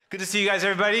Good to see you guys,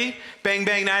 everybody. Bang,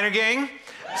 bang, Niner gang.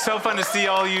 So fun to see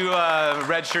all you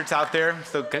red shirts out there.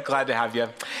 So glad to have you.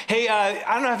 Hey,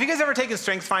 I don't know, have you guys ever taken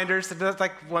Strengths Finders? That's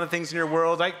like one of the things in your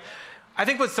world. Like, I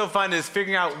think what's so fun is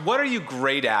figuring out what are you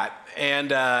great at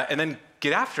and then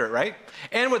get after it, right?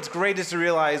 And what's great is to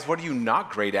realize what are you not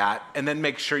great at and then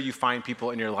make sure you find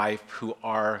people in your life who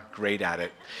are great at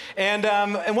it. And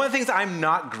one of the things I'm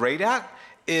not great at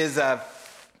is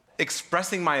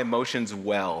expressing my emotions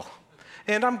well.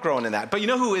 And I'm growing in that. But you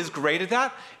know who is great at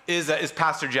that? Is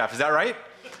Pastor Jeff. Is that right?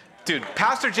 Dude,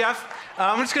 Pastor Jeff,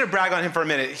 I'm just going to brag on him for a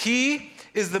minute. He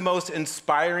is the most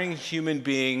inspiring human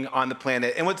being on the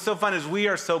planet. And what's so fun is we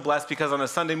are so blessed because on a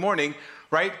Sunday morning,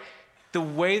 right, the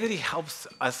way that he helps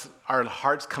us, our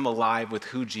hearts come alive with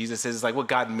who Jesus is like what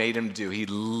God made him to do. He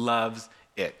loves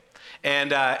it.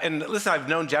 And listen, I've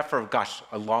known Jeff for,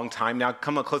 a long time now,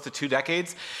 coming close to 2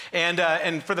 decades.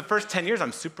 And for the first 10 years,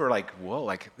 I'm super like, whoa,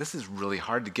 like this is really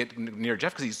hard to get near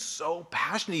Jeff because he's so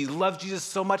passionate. He loves Jesus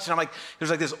so much. And I'm like,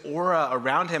 there's like this aura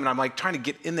around him. And I'm like trying to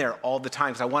get in there all the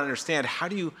time because I want to understand how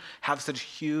do you have such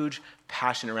huge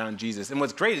passion around Jesus? And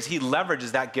what's great is he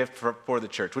leverages that gift for the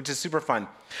church, which is super fun.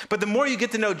 But the more you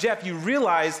get to know Jeff, you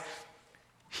realize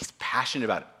he's passionate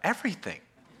about everything,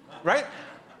 right?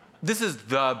 This is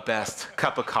the best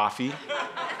cup of coffee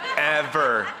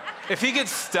ever. If he gets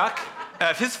stuck,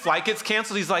 if his flight gets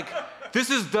canceled, he's like,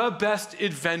 this is the best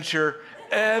adventure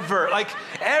ever. Like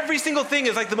every single thing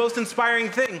is like the most inspiring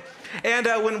thing. And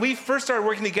when we first started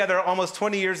working together almost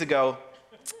 20 years ago,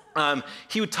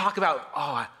 he would talk about,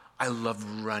 I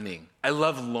love running. I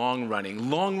love long running.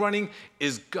 Long running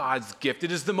is God's gift.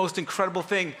 It is the most incredible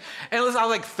thing. And listen, I was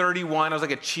like 31. I was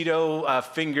like a Cheeto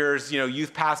fingers,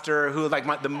 youth pastor who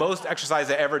the most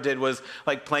exercise I ever did was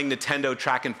like playing Nintendo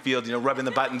track and field, rubbing the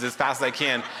buttons as fast as I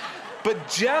can. But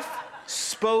Jeff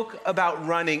spoke about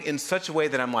running in such a way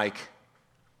that I'm like,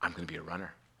 I'm going to be a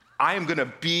runner. I am going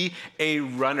to be a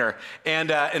runner.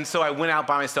 And so I went out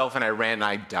by myself and I ran and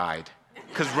I died.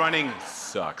 Because running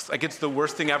sucks. Like, it's the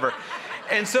worst thing ever.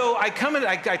 And so I come in,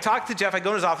 I talk to Jeff, I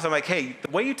go in his office, I'm like, hey, the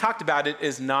way you talked about it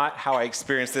is not how I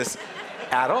experienced this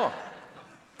at all.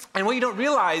 And what you don't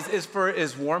realize is for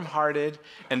as warm-hearted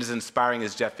and as inspiring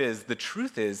as Jeff is, the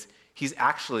truth is he's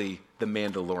actually the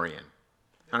Mandalorian.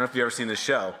 I don't know if you've ever seen this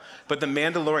show, but the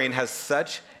Mandalorian has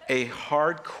such a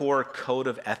hardcore code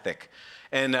of ethics.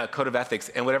 And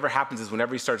whatever happens is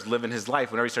whenever he starts living his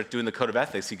life, whenever he starts doing the code of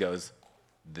ethics, he goes,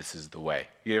 this is the way.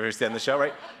 You ever see on the show,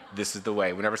 right? This is the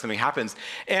way, whenever something happens.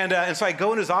 And so I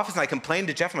go in his office and I complain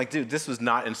to Jeff. I'm like, dude, this was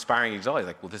not inspiring at all. He's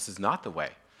like, well, this is not the way.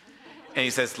 And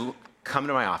he says, come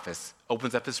to my office,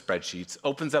 opens up his spreadsheets,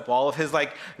 opens up all of his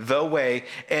the way.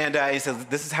 And he says,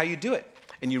 this is how you do it.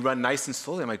 And you run nice and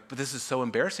slowly. I'm like, but this is so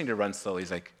embarrassing to run slowly.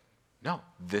 He's like, no,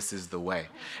 this is the way.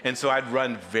 And so I'd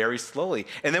run very slowly.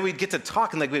 And then we'd get to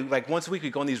talk, and once a week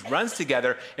we'd go on these runs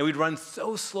together, and we'd run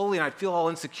so slowly, and I'd feel all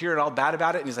insecure and all bad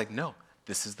about it. And he's like, no,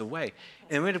 this is the way.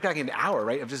 And we ended up getting an hour,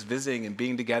 right, of just visiting and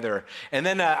being together. And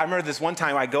then I remember this one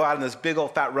time I go out on this big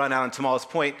old fat run out on Tomales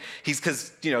Point.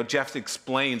 Because Jeff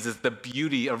explains is the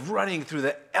beauty of running through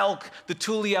the elk, the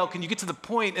Thule elk, and you get to the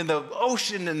point and the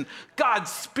ocean and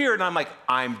God's spirit. And I'm like,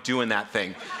 I'm doing that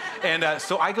thing. And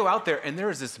so I go out there, and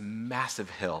there is this massive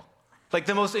hill, like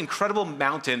the most incredible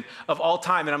mountain of all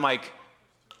time. And I'm like,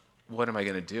 what am I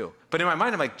going to do? But in my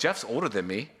mind, I'm like, Jeff's older than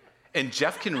me, and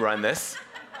Jeff can run this.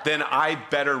 Then I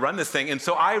better run this thing. And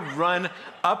so I run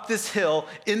up this hill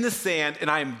in the sand, and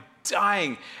I'm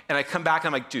dying. And I come back, and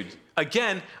I'm like, dude,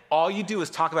 again, all you do is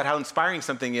talk about how inspiring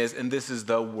something is, and this is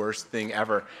the worst thing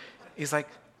ever. He's like,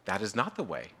 that is not the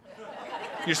way.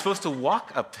 You're supposed to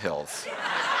walk up hills.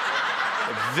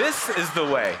 This is the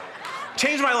way.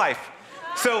 Changed my life.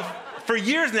 So for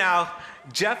years now,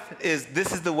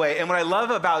 this is the way. And what I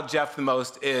love about Jeff the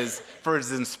most is, for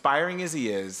as inspiring as he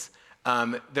is,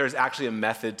 there's actually a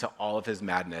method to all of his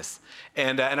madness.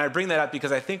 And I bring that up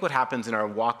because I think what happens in our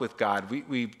walk with God,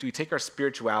 we take our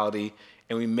spirituality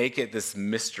and we make it this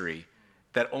mystery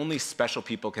that only special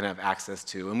people can have access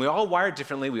to. And we all wire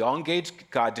differently. We all engage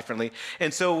God differently.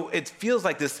 And so it feels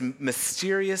like this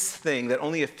mysterious thing that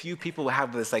only a few people will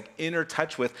have this inner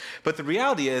touch with. But the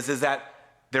reality is that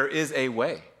there is a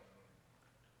way.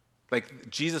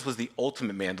 Jesus was the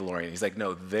ultimate Mandalorian. He's like,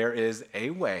 no, there is a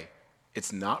way.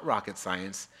 It's not rocket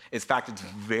science. In fact, it's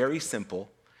very simple.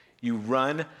 You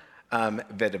run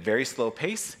at a very slow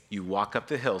pace. You walk up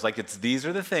the hills. These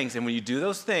are the things. And when you do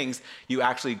those things, you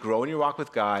actually grow in your walk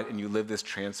with God, and you live this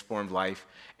transformed life,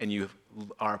 and you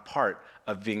are part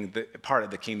of being part of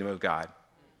the kingdom of God.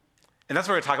 And that's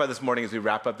what we're going to talk about this morning as we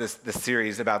wrap up this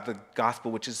series about the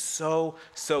gospel, which is so,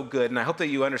 so good. And I hope that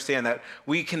you understand that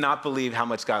we cannot believe how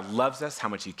much God loves us, how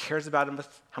much he cares about us,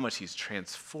 how much he's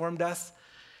transformed us.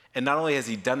 And not only has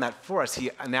he done that for us,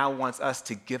 he now wants us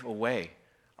to give away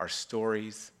our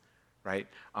stories, right?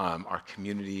 Our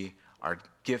community, our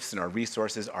gifts and our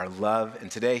resources, our love.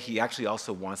 And today he actually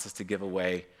also wants us to give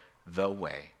away the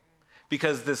way.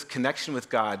 Because this connection with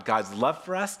God, God's love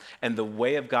for us, and the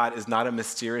way of God is not a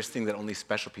mysterious thing that only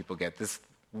special people get. This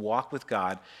walk with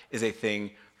God is a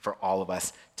thing for all of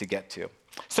us to get to.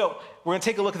 So we're going to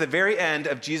take a look at the very end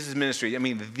of Jesus' ministry. I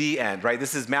mean, the end, right?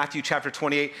 This is Matthew chapter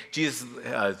 28. Jesus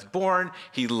is born,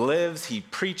 he lives, he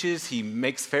preaches, he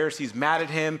makes Pharisees mad at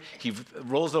him, he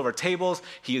rolls over tables,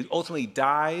 he ultimately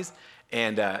dies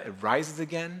and rises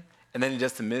again. And then he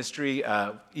does the ministry,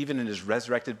 even in his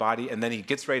resurrected body. And then he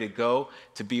gets ready to go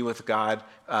to be with God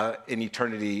in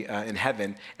eternity in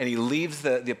heaven. And he leaves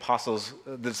the apostles,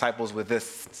 the disciples, with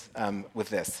this.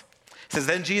 It says,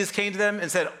 then Jesus came to them and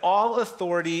said, all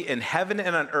authority in heaven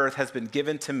and on earth has been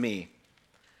given to me.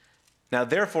 Now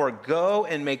therefore, go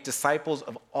and make disciples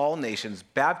of all nations,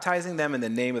 baptizing them in the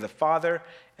name of the Father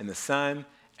and the Son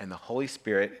and the Holy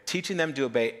Spirit, teaching them to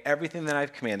obey everything that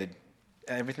I've commanded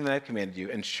you,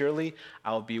 and surely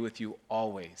I will be with you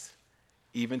always,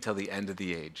 even till the end of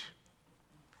the age.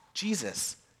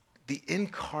 Jesus, the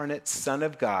incarnate Son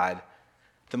of God,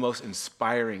 the most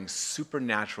inspiring,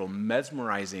 supernatural,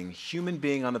 mesmerizing human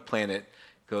being on the planet,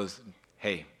 goes,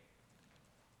 hey,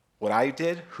 what I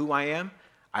did, who I am,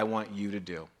 I want you to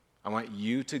do. I want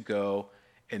you to go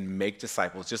and make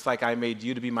disciples. Just like I made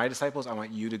you to be my disciples, I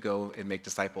want you to go and make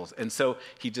disciples. And so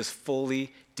he just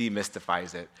fully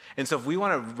demystifies it. And so if we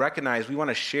want to recognize, we want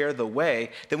to share the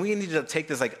way, then we need to take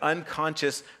this like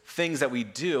unconscious things that we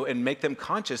do and make them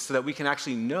conscious so that we can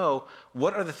actually know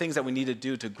what are the things that we need to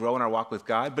do to grow in our walk with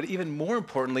God. But even more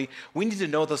importantly, we need to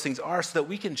know what those things are so that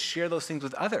we can share those things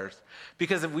with others.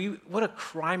 Because what a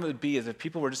crime it would be is if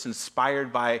people were just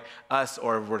inspired by us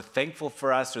or were thankful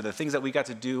for us or the things that we got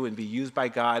to do and be used by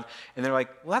God. And they're like,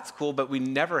 well, that's cool, but we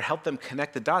never help them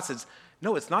connect the dots.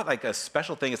 No, it's not like a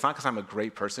special thing. It's not because I'm a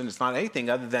great person. It's not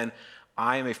anything other than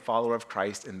I am a follower of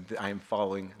Christ and I am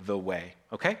following the way,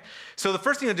 okay? So the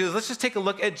first thing to do is let's just take a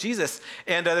look at Jesus.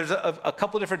 And there's a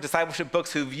couple different discipleship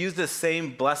books who've used this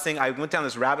same blessing. I went down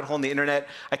this rabbit hole on the internet.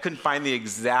 I couldn't find the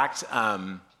exact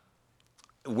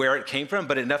where it came from,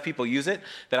 but enough people use it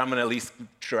that I'm going to at least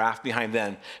draft behind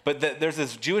them. But there's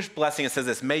this Jewish blessing. It says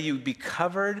this, may you be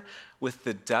covered with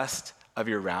the dust of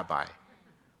your rabbi.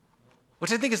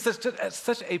 Which I think is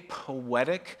such a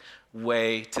poetic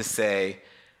way to say,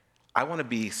 I want to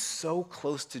be so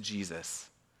close to Jesus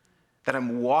that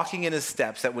I'm walking in his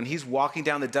steps, that when he's walking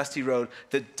down the dusty road,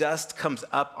 the dust comes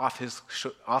up off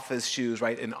his shoes,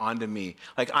 right, and onto me.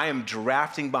 Like I am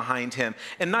drafting behind him.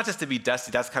 And not just to be dusty,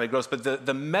 that's kind of gross, but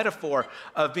the metaphor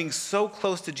of being so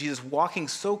close to Jesus, walking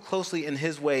so closely in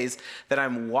his ways that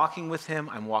I'm walking with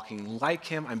him, I'm walking like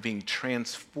him, I'm being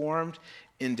transformed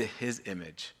into his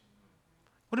image.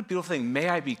 What a beautiful thing. May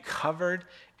I be covered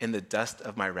in the dust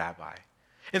of my rabbi.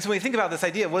 And so when we think about this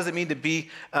idea, what does it mean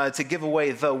to give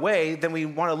away the way? Then we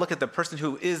want to look at the person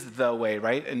who is the way,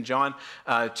 right? In John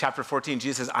chapter 14,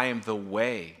 Jesus says, I am the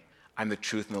way, I'm the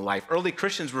truth and the life. Early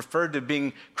Christians referred to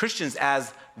being Christians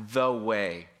as the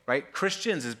way, right?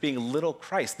 Christians as being little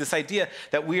Christ. This idea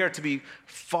that we are to be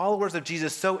followers of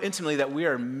Jesus so intimately that we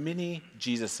are mini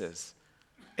Jesuses.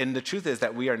 And the truth is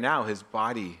that we are now his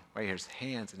body, right? His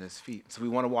hands and his feet. So we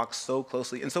want to walk so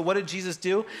closely. And so what did Jesus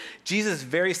do? Jesus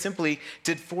very simply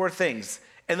did 4 things.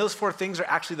 And those 4 things are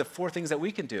actually the 4 things that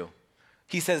we can do.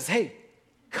 He says, hey,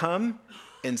 come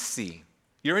and see.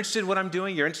 You're interested in what I'm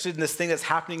doing? You're interested in this thing that's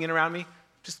happening in around me?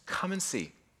 Just come and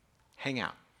see. Hang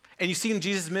out. And you see in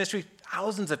Jesus' ministry,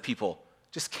 thousands of people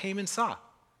just came and saw.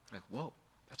 Like, whoa.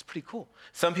 That's pretty cool.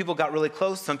 Some people got really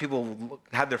close. Some people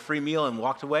had their free meal and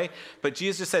walked away. But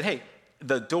Jesus just said, hey,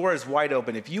 the door is wide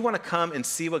open. If you want to come and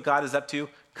see what God is up to,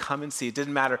 come and see. It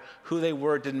didn't matter who they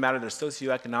were. It didn't matter their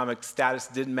socioeconomic status.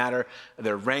 It didn't matter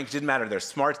their rank. It didn't matter their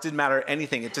smarts. It didn't matter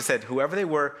anything. It just said, whoever they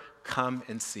were, come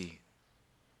and see.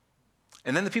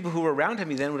 And then the people who were around him,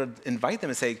 he then would invite them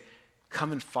and say,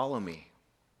 come and follow me.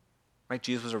 Right?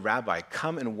 Jesus was a rabbi.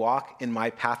 Come and walk in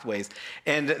my pathways.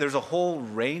 And there's a whole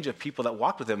range of people that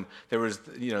walked with him. There was,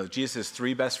 Jesus'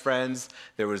 3 best friends.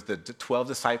 There was the 12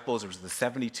 disciples. There was the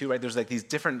 72, right? There's like these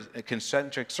different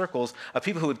concentric circles of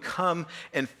people who would come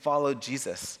and follow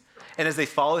Jesus. And as they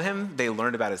followed him, they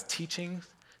learned about his teachings.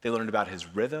 They learned about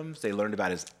his rhythms. They learned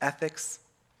about his ethics.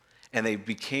 And they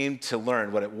became to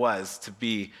learn what it was to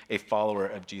be a follower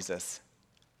of Jesus.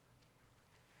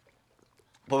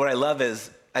 But what I love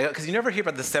is because you never hear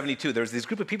about the 72. There was this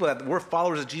group of people that were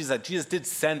followers of Jesus that Jesus did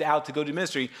send out to go do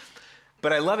ministry.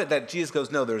 But I love it that Jesus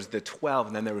goes, no, there's the 12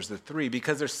 and then there was the 3,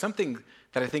 because there's something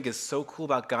that I think is so cool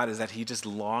about God is that he just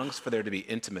longs for there to be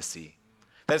intimacy.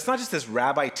 That it's not just this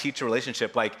rabbi-teacher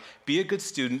relationship, like be a good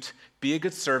student, be a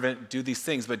good servant, do these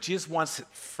things, but Jesus wants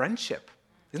friendship.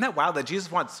 Isn't that wild that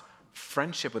Jesus wants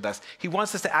friendship with us? He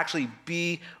wants us to actually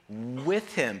be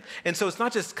with him. And so it's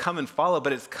not just come and follow,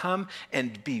 but it's come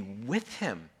and be with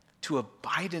him, to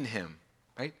abide in him,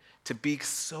 right? To be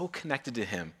so connected to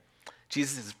him.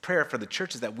 Jesus' prayer for the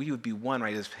church is that we would be one,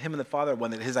 right? As him and the Father are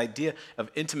one, that his idea of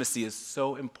intimacy is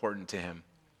so important to him.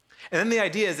 And then the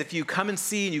idea is if you come and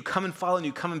see and you come and follow and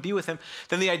you come and be with him,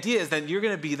 then the idea is that you're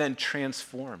going to be then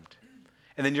transformed.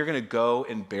 And then you're going to go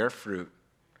and bear fruit.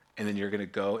 And then you're going to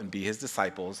go and be his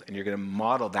disciples. And you're going to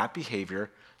model that behavior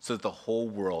so that the whole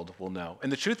world will know.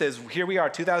 And the truth is, here we are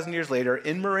 2,000 years later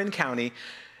in Marin County,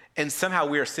 and somehow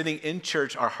we are sitting in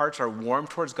church. Our hearts are warm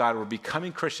towards God. We're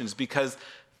becoming Christians because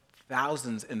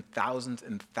thousands and thousands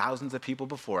and thousands of people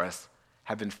before us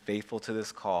have been faithful to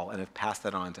this call and have passed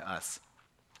that on to us.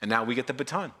 And now we get the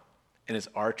baton, and it's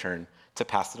our turn to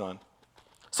pass it on.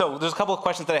 So there's a couple of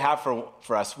questions that I have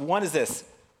for us. One is this: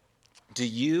 do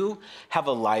you have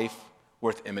a life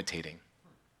worth imitating?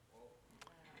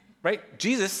 Right?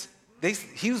 Jesus,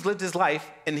 he lived his life,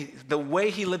 and the way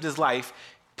he lived his life,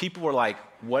 people were like,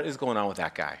 what is going on with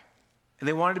that guy? And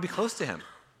they wanted to be close to him.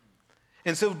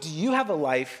 And so do you have a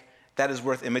life that is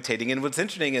worth imitating? And what's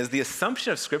interesting is the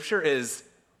assumption of Scripture is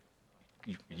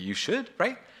you should,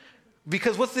 right?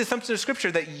 Because what's the assumption of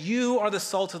Scripture? That you are the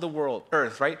salt of the world,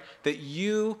 earth, right? That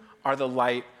you are the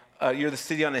light. You're the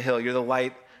city on a hill. You're the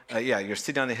light. You're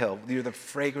sitting on a hill. You're the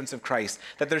fragrance of Christ.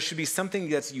 That there should be something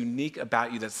that's unique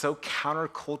about you, that's so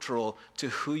countercultural to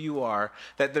who you are,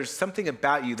 that there's something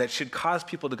about you that should cause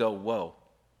people to go, whoa,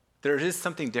 there is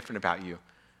something different about you,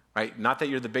 right? Not that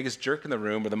you're the biggest jerk in the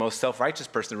room or the most self-righteous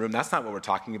person in the room. That's not what we're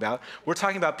talking about. We're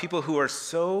talking about people who are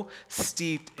so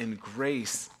steeped in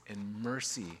grace and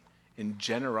mercy, in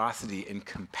generosity, in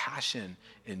compassion,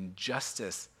 in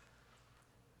justice,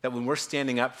 that when we're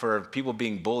standing up for people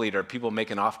being bullied or people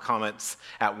making off comments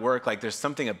at work, like there's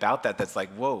something about that that's like,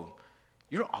 whoa,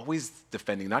 you're always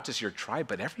defending not just your tribe,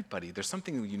 but everybody. There's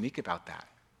something unique about that.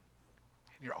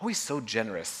 You're always so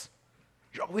generous.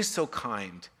 You're always so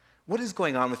kind. What is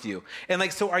going on with you? And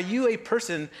like, so are you a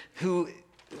person who,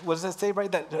 what does that say,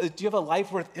 right? That do you have a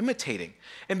life worth imitating?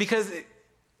 And because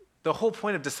the whole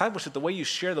point of discipleship, the way you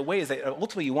share the way, is that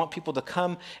ultimately you want people to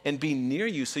come and be near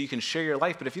you so you can share your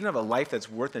life. But if you don't have a life that's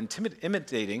worth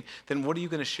imitating, then what are you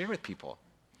going to share with people?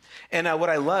 And what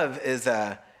I love is,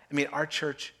 our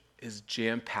church is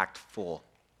jam-packed full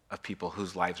of people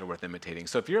whose lives are worth imitating.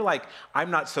 So if you're like,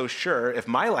 I'm not so sure if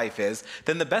my life is,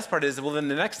 then the best part is, well, then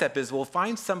the next step is we'll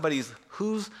find somebody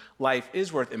whose life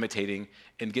is worth imitating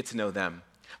and get to know them.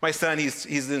 My son,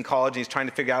 he's in college, he's trying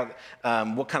to figure out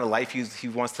what kind of life he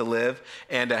wants to live,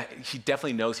 and he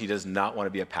definitely knows he does not want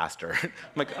to be a pastor. I'm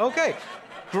like, okay,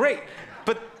 great,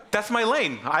 but that's my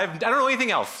lane. I don't know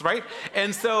anything else, right?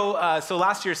 And so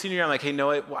last year, senior year, I'm like, hey,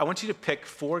 Noah, I want you to pick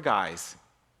 4 guys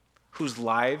whose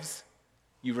lives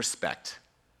you respect.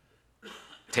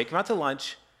 Take them out to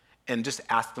lunch and just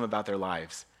ask them about their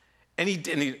lives. And he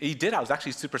did. I was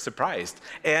actually super surprised.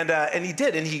 And he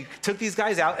did. And he took these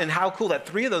guys out. And how cool that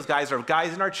 3 of those guys are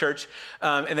guys in our church.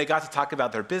 And they got to talk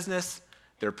about their business,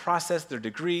 their process, their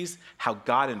degrees, how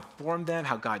God informed them,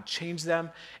 how God changed them.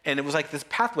 And it was like this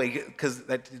pathway because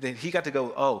he got to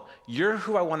go, oh, you're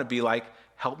who I want to be like.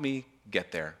 Help me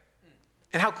get there.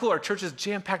 And how cool, our church is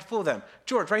jam-packed full of them.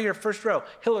 George, right here, first row.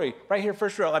 Hillary, right here,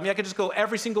 first row. I could just go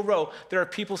every single row. There are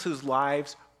people whose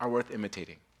lives are worth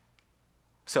imitating.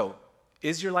 So,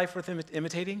 is your life worth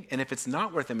imitating? And if it's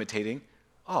not worth imitating,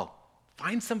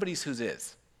 find somebody whose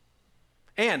is.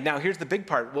 And now here's the big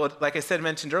part. Well, like I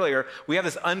mentioned earlier, we have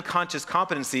this unconscious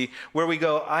competency where we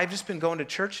go, I've just been going to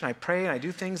church and I pray and I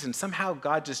do things and somehow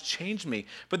God just changed me.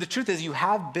 But the truth is you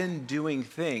have been doing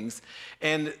things.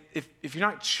 And if you're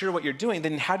not sure what you're doing,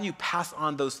 then how do you pass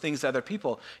on those things to other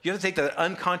people? You have to take the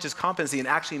unconscious competency and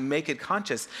actually make it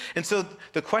conscious. And so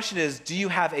the question is, do you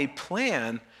have a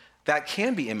plan that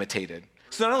can be imitated?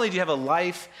 So not only do you have a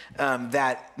life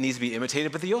that needs to be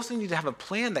imitated, but you also need to have a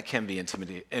plan that can be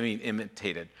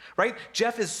imitated, right?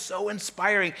 Jeff is so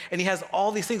inspiring, and he has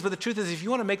all these things, but the truth is, if you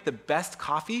want to make the best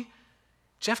coffee,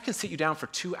 Jeff can sit you down for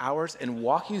 2 hours and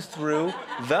walk you through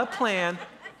the plan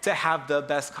to have the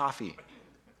best coffee,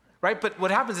 right? But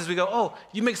what happens is we go, oh,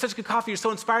 you make such good coffee, you're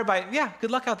so inspired by it. Yeah,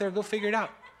 good luck out there, go figure it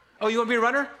out. Oh, you want to be a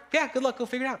runner? Yeah, good luck, go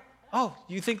figure it out. Oh,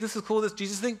 you think this is cool, this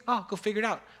Jesus thing? Oh, go figure it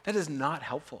out. That is not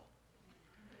helpful.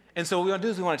 And so what we want to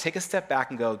do is we want to take a step back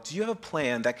and go, do you have a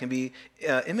plan that can be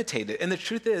imitated? And the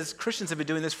truth is, Christians have been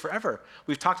doing this forever.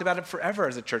 We've talked about it forever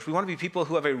as a church. We want to be people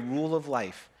who have a rule of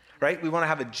life, right? We want to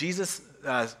have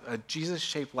a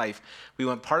Jesus-shaped life. We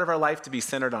want part of our life to be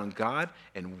centered on God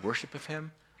and worship of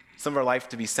him. Some of our life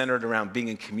to be centered around being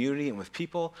in community and with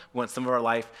people. We want some of our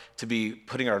life to be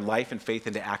putting our life and faith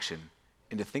into action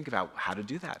and to think about how to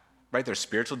do that. Right? There's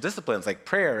spiritual disciplines like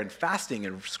prayer and fasting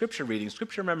and scripture reading,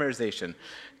 scripture memorization,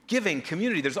 giving,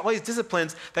 community. There's all these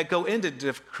disciplines that go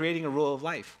into creating a rule of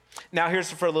life. Now, here's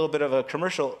for a little bit of a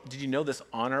commercial. Did you know this?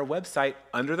 On our website,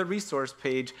 under the resource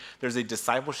page, there's a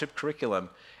discipleship curriculum.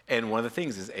 And one of the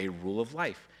things is a rule of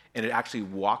life. And it actually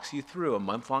walks you through a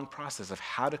month-long process of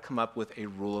how to come up with a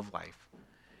rule of life.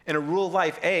 And a rule of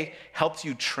life, helps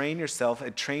you train yourself.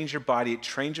 It trains your body. It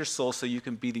trains your soul so you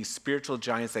can be these spiritual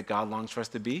giants that God longs for us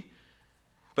to be.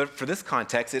 But for this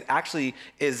context, it actually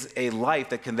is a life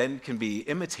that can be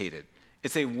imitated.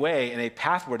 It's a way and a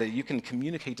pathway that you can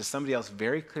communicate to somebody else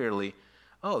very clearly,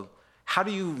 oh, how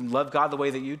do you love God the way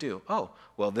that you do? Oh,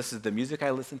 well, this is the music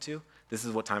I listen to. This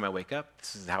is what time I wake up.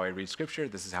 This is how I read scripture.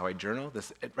 This is how I journal,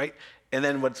 right? And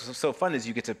then what's so fun is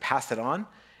you get to pass it on,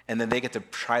 and then they get to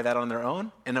try that on their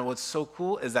own. And then what's so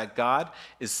cool is that God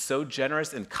is so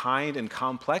generous and kind and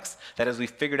complex that as we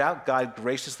figured out, God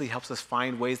graciously helps us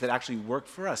find ways that actually work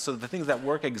for us. So the things that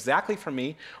work exactly for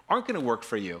me aren't going to work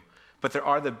for you, but there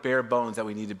are the bare bones that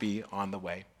we need to be on the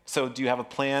way. So do you have a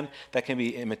plan that can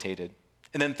be imitated?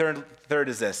 And then third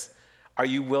is this. Are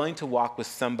you willing to walk with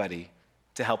somebody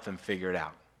to help them figure it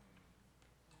out?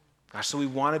 Gosh, so we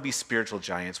want to be spiritual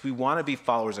giants. We want to be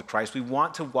followers of Christ. We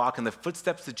want to walk in the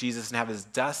footsteps of Jesus and have his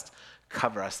dust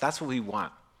cover us. That's what we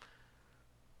want.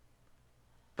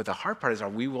 But the hard part is, are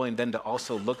we willing then to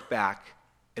also look back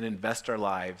and invest our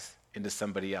lives into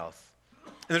somebody else?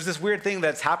 And there's this weird thing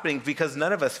that's happening because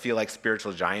none of us feel like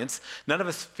spiritual giants. None of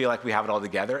us feel like we have it all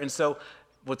together. And so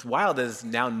what's wild is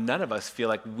now none of us feel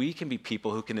like we can be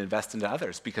people who can invest into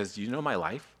others because you know my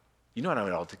life. You know I don't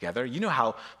have it all together. You know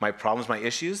how my problems, my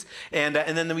issues, and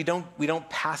then we don't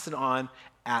pass it on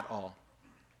at all.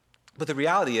 But the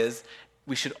reality is,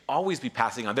 we should always be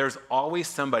passing on. There's always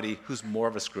somebody who's more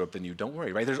of a screw up than you. Don't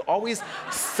worry, right? There's always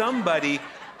somebody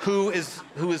who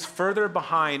is further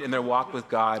behind in their walk with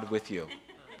God with you.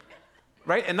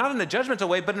 Right? And not in a judgmental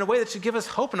way, but in a way that should give us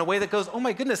hope, in a way that goes, oh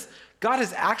my goodness, God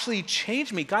has actually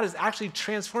changed me. God has actually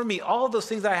transformed me. All of those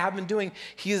things that I have been doing,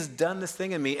 he has done this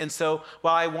thing in me. And so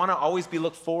while I want to always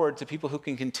look forward to people who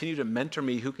can continue to mentor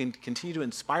me, who can continue to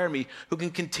inspire me, who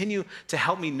can continue to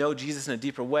help me know Jesus in a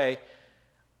deeper way,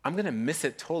 I'm going to miss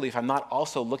it totally if I'm not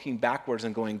also looking backwards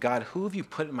and going, God, who have you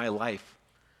put in my life?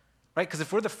 Right? Because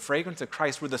if we're the fragrance of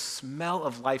Christ, we're the smell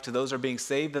of life to those who are being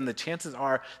saved, then the chances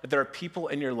are that there are people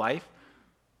in your life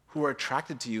who are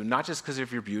attracted to you, not just because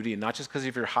of your beauty and not just because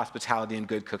of your hospitality and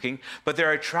good cooking, but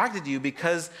they're attracted to you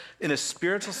because in a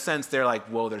spiritual sense, they're like,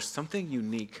 whoa, there's something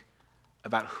unique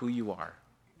about who you are,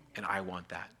 and I want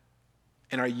that.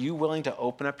 And are you willing to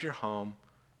open up your home,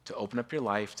 to open up your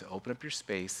life, to open up your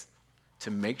space,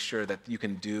 to make sure that you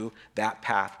can do that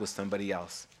path with somebody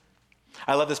else?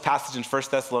 I love this passage in 1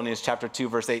 Thessalonians chapter 2,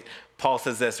 verse 8. Paul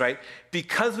says this, right?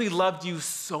 Because we loved you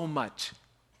so much.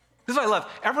 This is what I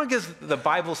love. Everyone gives the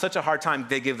Bible such a hard time.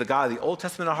 They give the God of the Old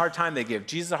Testament a hard time. They give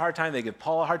Jesus a hard time. They give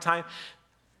Paul a hard time.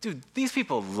 Dude, these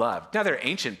people loved. Now, they're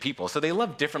ancient people, so they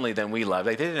loved differently than we love.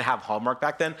 Like, they didn't have Hallmark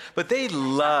back then, but they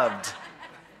loved.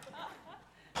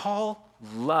 Paul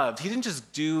loved. He didn't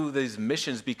just do these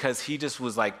missions because he just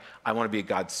was like, I want to be a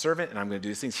God's servant, and I'm going to do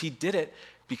these things. He did it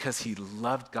because he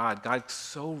loved God. God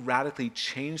so radically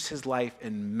changed his life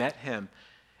and met him.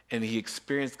 And he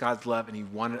experienced God's love, and he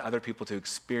wanted other people to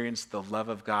experience the love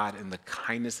of God and the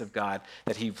kindness of God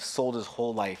that he sold his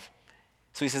whole life.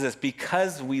 So he says this,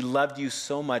 because we loved you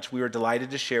so much, we were delighted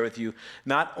to share with you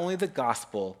not only the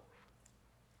gospel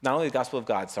of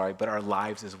God, but our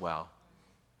lives as well.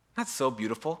 That's so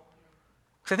beautiful.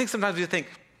 Because I think sometimes we think,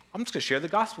 I'm just going to share the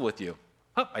gospel with you.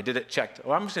 Oh, I did it, checked.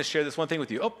 Oh, I'm just going to share this one thing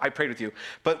with you. Oh, I prayed with you.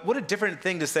 But what a different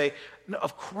thing to say, no,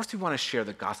 of course we want to share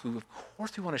the gospel. Of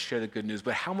course we want to share the good news.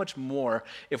 But how much more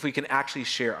if we can actually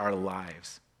share our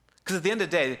lives? Because at the end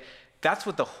of the day, that's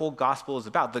what the whole gospel is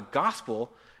about. The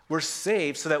gospel, we're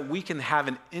saved so that we can have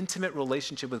an intimate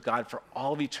relationship with God for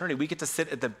all of eternity. We get to sit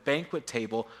at the banquet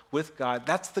table with God.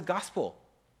 That's the gospel.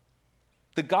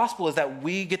 The gospel is that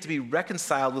we get to be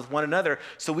reconciled with one another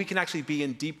so we can actually be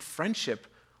in deep friendship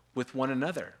with one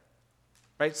another,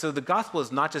 right? So the gospel is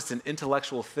not just an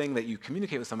intellectual thing that you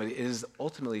communicate with somebody. It is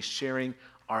ultimately sharing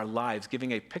our lives,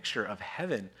 giving a picture of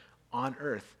heaven on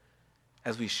earth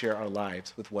as we share our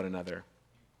lives with one another.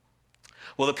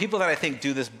 Well, the people that I think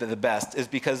do this the best is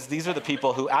because these are the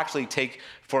people who actually take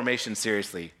formation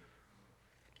seriously.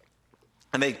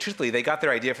 And truthfully, they got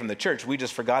their idea from the church. We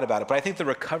just forgot about it. But I think the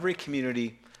recovery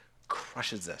community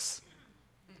crushes this.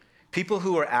 People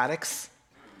who are addicts,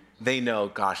 they know,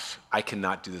 gosh, I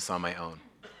cannot do this on my own.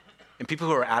 And people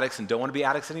who are addicts and don't want to be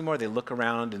addicts anymore, they look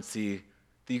around and see,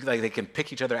 like they can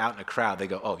pick each other out in a crowd. They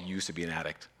go, oh, you used to be an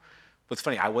addict. What's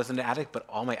funny, I wasn't an addict, but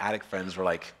all my addict friends were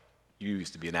like, you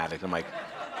used to be an addict. I'm like,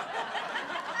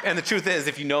 and the truth is,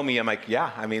 if you know me, I'm like,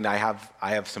 yeah, I mean, I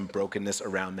have some brokenness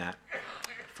around that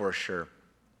for sure.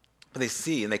 But they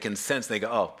see and they can sense, and they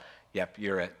go, oh, yep,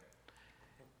 you're it.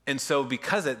 And so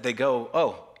because they go,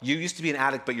 oh, you used to be an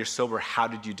addict, but you're sober. How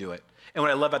did you do it? And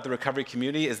what I love about the recovery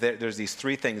community is that there's these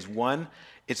three things. One,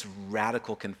 it's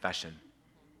radical confession.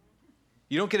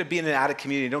 You don't get to be in an addict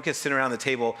community. You don't get to sit around the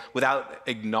table without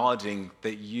acknowledging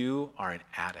that you are an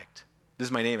addict. This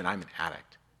is my name, and I'm an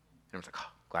addict. And I'm like,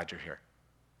 oh, glad you're here.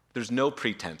 There's no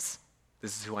pretense.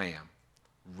 This is who I am.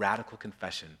 Radical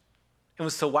confession. And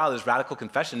what's so wild is radical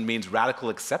confession means radical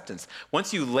acceptance.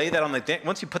 Once you lay that on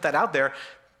once you put that out there,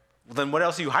 well, then what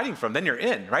else are you hiding from? Then you're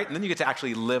in, right? And then you get to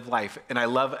actually live life. And I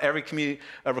love every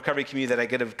recovery community that I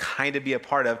get to kind of be a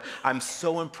part of. I'm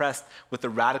so impressed with the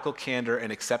radical candor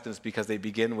and acceptance because they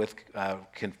begin with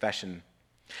confession.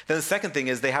 Then the second thing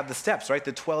is they have the steps, right?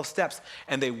 The 12 steps,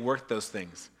 and they work those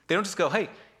things. They don't just go, hey,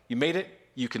 you made it,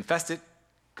 you confessed it,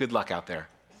 good luck out there.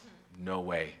 No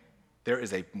way. There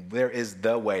is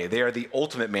the way. They are the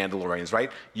ultimate Mandalorians,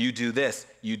 right? You do this,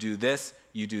 you do this,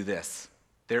 you do this.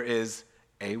 There is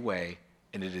a way,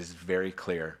 and it is very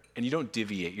clear. And you don't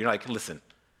deviate. You're like, listen,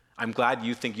 I'm glad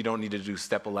you think you don't need to do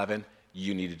step 11.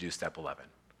 You need to do step 11.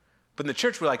 But in the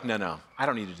church, we're like, no, I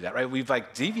don't need to do that, right? We've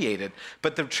deviated.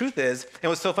 But the truth is, and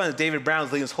what's so fun is David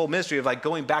Brown's leading this whole ministry of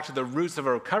going back to the roots of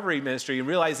a recovery ministry and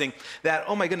realizing that,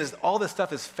 oh my goodness, all this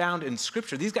stuff is found in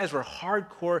Scripture. These guys were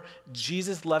hardcore,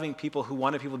 Jesus-loving people who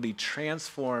wanted people to be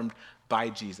transformed by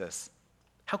Jesus.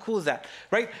 How cool is that,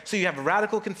 right? So you have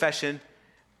radical confession.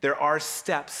 There are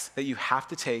steps that you have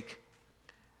to take,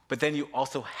 but then you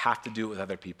also have to do it with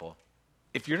other people.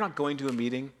 If you're not going to a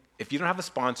meeting, if you don't have a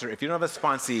sponsor, if you don't have a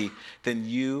sponsee, then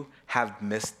you have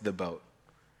missed the boat.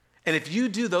 And if you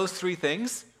do those three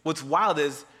things, what's wild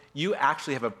is you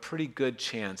actually have a pretty good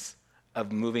chance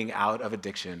of moving out of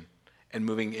addiction and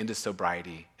moving into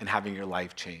sobriety and having your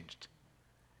life changed.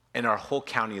 And our whole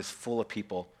county is full of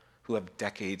people who have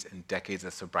decades and decades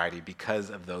of sobriety because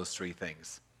of those three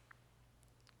things.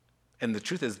 And the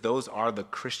truth is, those are the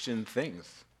Christian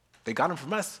things. They got them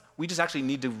from us. We just actually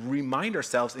need to remind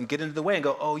ourselves and get into the way and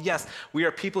go, oh yes, we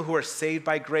are people who are saved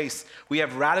by grace. We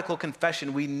have radical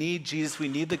confession. We need Jesus. We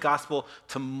need the gospel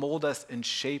to mold us and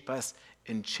shape us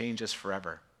and change us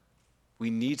forever.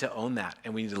 We need to own that,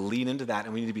 and we need to lean into that,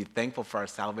 and we need to be thankful for our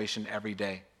salvation every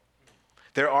day.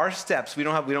 There are steps. We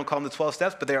don't call them the 12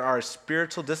 steps, but there are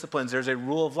spiritual disciplines. There's a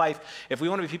rule of life. If we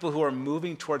want to be people who are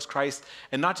moving towards Christ,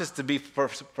 and not just to be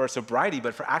for sobriety,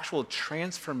 but for actual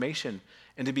transformation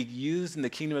and to be used in the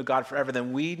kingdom of God forever,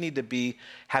 then we need to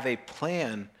have a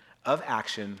plan of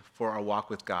action for our walk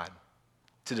with God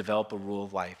to develop a rule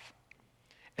of life.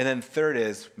 And then third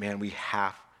is, man, we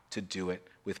have to do it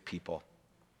with people.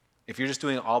 If you're just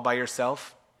doing it all by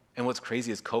yourself, and what's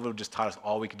crazy is COVID just taught us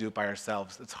all we could do it by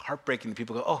ourselves. It's heartbreaking that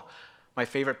people go, oh, my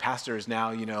favorite pastor is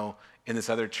now, in this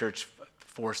other church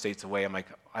 4 states away. I'm like,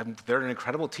 they're an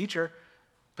incredible teacher,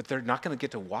 but they're not going to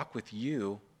get to walk with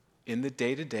you in the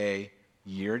day-to-day,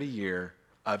 year-to-year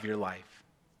of your life.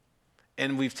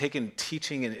 And we've taken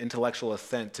teaching and intellectual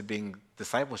assent to being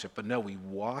discipleship, but no, we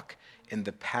walk in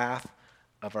the path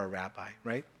of our rabbi,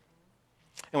 right?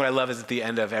 And what I love is at the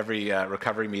end of every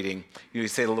recovery meeting, you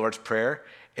say the Lord's Prayer,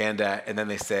 and then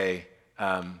they say,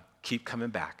 keep coming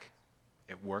back.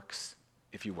 It works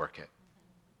if you work it.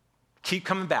 Keep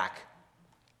coming back.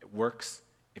 It works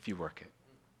if you work it.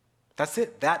 That's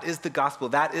it. That is the gospel.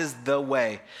 That is the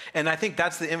way. And I think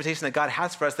that's the invitation that God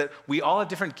has for us, that we all have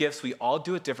different gifts. We all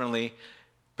do it differently,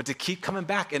 but to keep coming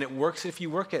back. And it works if you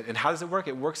work it. And how does it work?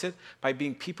 It works by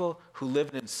being people who live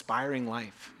an inspiring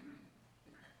life.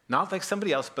 Not like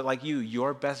somebody else, but like you,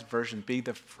 your best version, be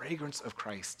the fragrance of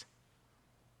Christ.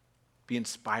 Be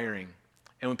inspiring.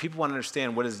 And when people want to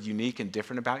understand what is unique and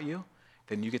different about you,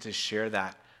 then you get to share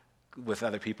that with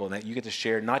other people, and that you get to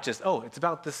share not just, oh, it's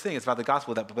about this thing, it's about the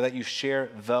gospel, but that you share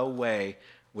the way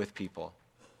with people.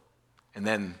 And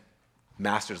then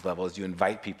master's level is you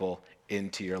invite people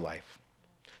into your life.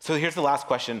 So here's the last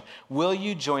question. Will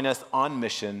you join us on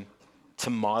mission to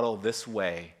model this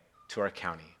way to our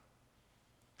county?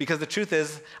 Because the truth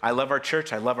is, I love our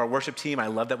church, I love our worship team, I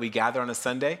love that we gather on a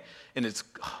Sunday, and it's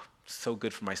so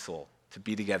good for my soul. to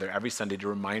be together every Sunday to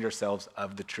remind ourselves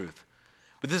of the truth.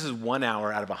 But this is 1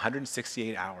 hour out of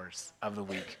 168 hours of the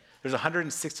week. There's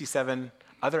 167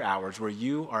 other hours where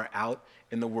you are out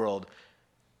in the world,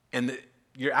 and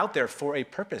you're out there for a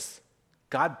purpose.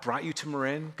 God brought you to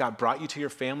Marin. God brought you to your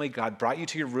family. God brought you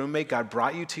to your roommate. God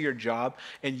brought you to your job,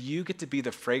 and you get to be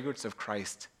the fragrance of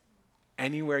Christ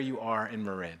anywhere you are in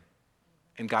Marin.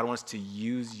 And God wants to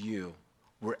use you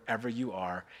wherever you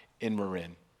are in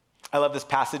Marin. I love this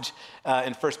passage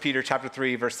in 1 Peter chapter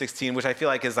 3, verse 16, which I feel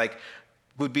like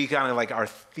would be kind of like our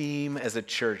theme as a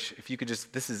church. If you could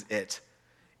just, this is it.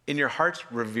 In your hearts,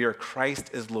 revere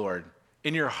Christ as Lord.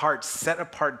 In your heart, set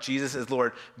apart Jesus as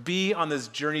Lord. Be on this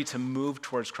journey to move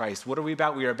towards Christ. What are we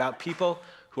about? We are about people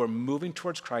who are moving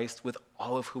towards Christ with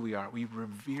all of who we are. We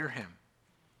revere him.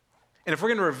 And if we're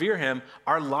going to revere him,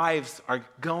 our lives are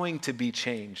going to be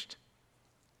changed.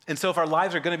 And so if our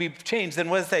lives are going to be changed, then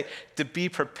what does it say? To be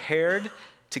prepared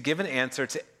to give an answer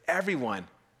to everyone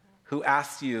who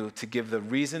asks you to give the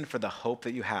reason for the hope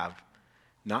that you have.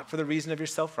 Not for the reason of your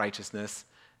self-righteousness,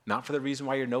 not for the reason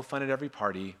why you're no fun at every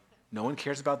party. No one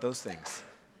cares about those things.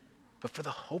 But for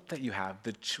the hope that you have,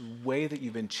 the way that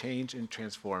you've been changed and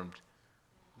transformed,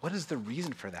 what is the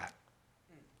reason for that?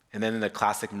 And then in the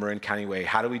classic Marin County way,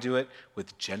 how do we do it?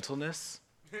 With gentleness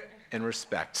and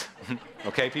respect.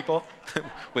 Okay, people?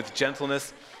 With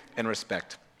gentleness and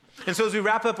respect. And so as we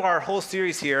wrap up our whole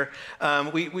series here,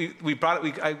 we got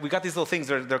these little things.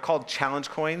 They're called challenge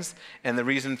coins. And the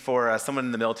reason for someone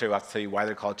in the military will have to tell you why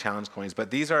they're called challenge coins.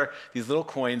 But these are these little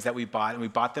coins that we bought, and we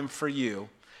bought them for you.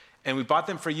 And we bought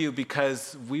them for you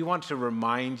because we want to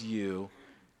remind you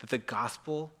that the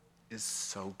gospel is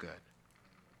so good.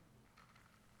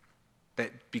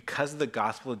 That because of the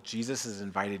gospel, Jesus has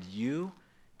invited you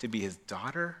to be his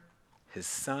daughter, his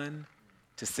son,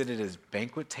 to sit at his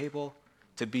banquet table,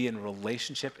 to be in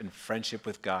relationship and friendship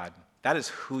with God. That is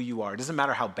who you are. It doesn't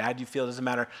matter how bad you feel. It doesn't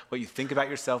matter what you think about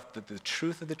yourself. But the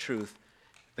truth of the truth,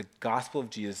 the gospel of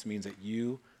Jesus means that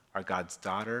you are God's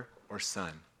daughter or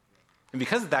son. And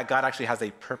because of that, God actually has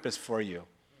a purpose for you.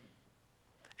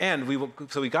 And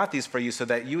so we got these for you so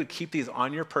that you would keep these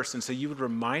on your person, so you would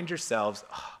remind yourselves,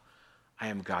 oh, I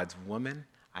am God's woman,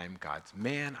 I am God's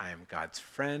man, I am God's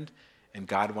friend, and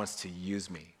God wants to use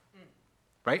me.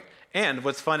 Right? And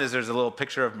what's fun is there's a little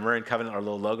picture of Marin Covenant, our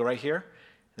little logo right here.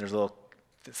 There's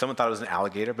someone thought it was an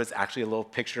alligator, but it's actually a little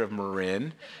picture of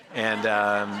Marin.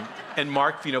 And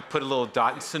Mark, put a little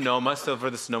dot in Sonoma, so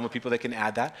for the Sonoma people, they can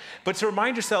add that. But to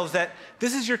remind yourselves that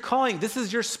this is your calling, this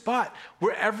is your spot.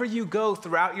 Wherever you go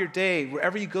throughout your day,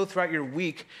 wherever you go throughout your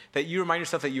week, that you remind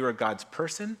yourself that you are God's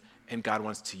person, and God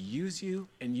wants to use you,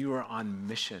 and you are on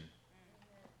mission.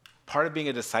 Part of being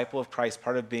a disciple of Christ,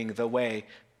 part of being the way,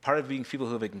 part of being people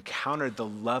who have encountered the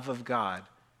love of God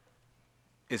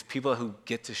is people who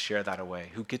get to share that away,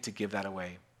 who get to give that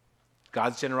away.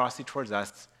 God's generosity towards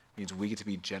us means we get to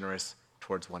be generous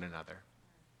towards one another.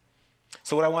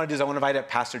 So what I want to do is I want to invite up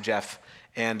Pastor Jeff,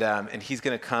 and he's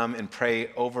going to come and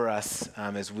pray over us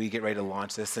as we get ready to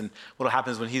launch this. And what will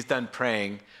happen is when he's done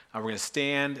praying, we're going to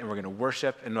stand and we're going to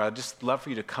worship. And I'd just love for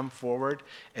you to come forward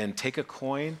and take a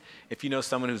coin. If you know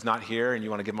someone who's not here and you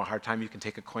want to give them a hard time, you can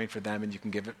take a coin for them and you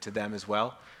can give it to them as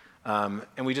well.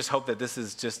 And we just hope that this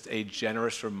is just a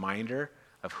generous reminder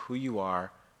of who you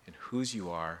are and whose you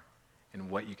are and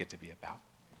what you get to be about.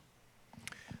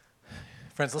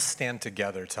 Friends, let's stand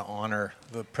together to honor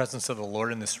the presence of the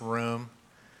Lord in this room,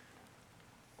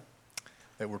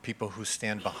 that we're people who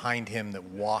stand behind him, that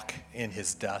walk in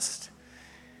his dust,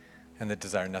 and that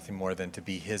desire nothing more than to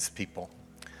be his people.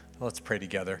 Let's pray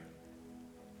together.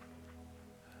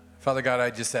 Father God, I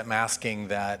just am asking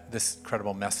that this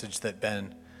incredible message that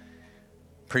Ben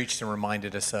preached and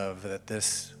reminded us of,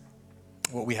 that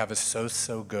what we have is so,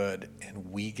 so good,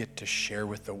 and we get to share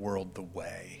with the world the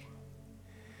way.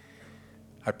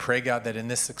 I pray, God, that in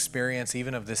this experience,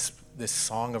 even of this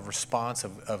song of response,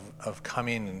 of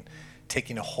coming and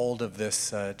taking a hold of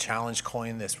this challenge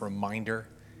coin, this reminder,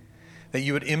 that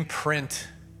you would imprint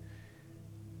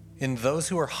in those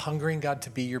who are hungering, God,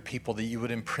 to be your people, that you would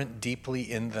imprint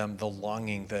deeply in them the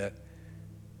longing that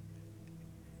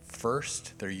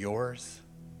first, they're yours.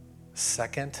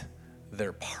 Second,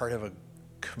 they're part of a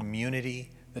community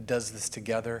that does this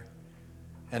together.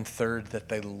 And third, that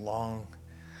they long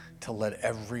to let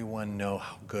everyone know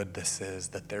how good this is,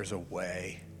 that there's a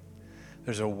way.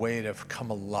 There's a way to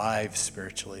come alive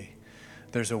spiritually.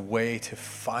 There's a way to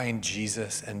find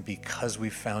Jesus, and because we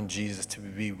found Jesus, to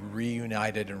be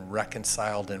reunited and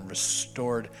reconciled and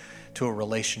restored to a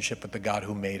relationship with the God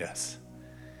who made us.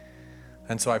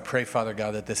 And so I pray, Father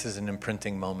God, that this is an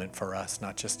imprinting moment for us,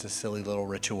 not just a silly little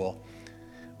ritual,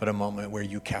 but a moment where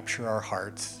you capture our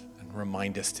hearts and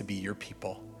remind us to be your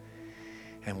people.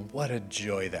 And what a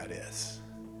joy that is.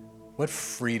 What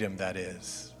freedom that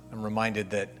is. I'm reminded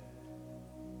that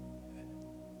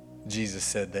Jesus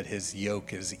said that his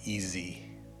yoke is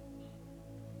easy.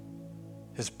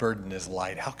 His burden is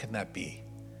light. How can that be?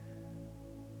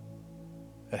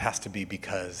 It has to be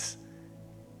because,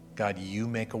 God, you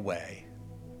make a way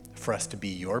for us to be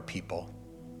your people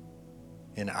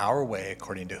in our way,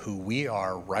 according to who we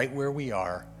are, right where we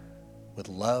are, with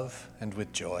love and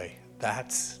with joy.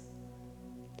 That's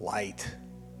light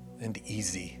and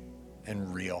easy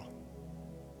and real.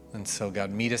 And so,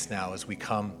 God, meet us now as we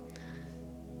come,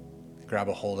 grab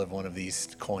a hold of one of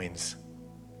these coins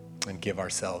and give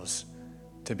ourselves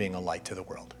to being a light to the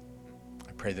world.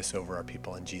 I pray this over our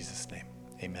people in Jesus' name.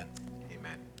 Amen.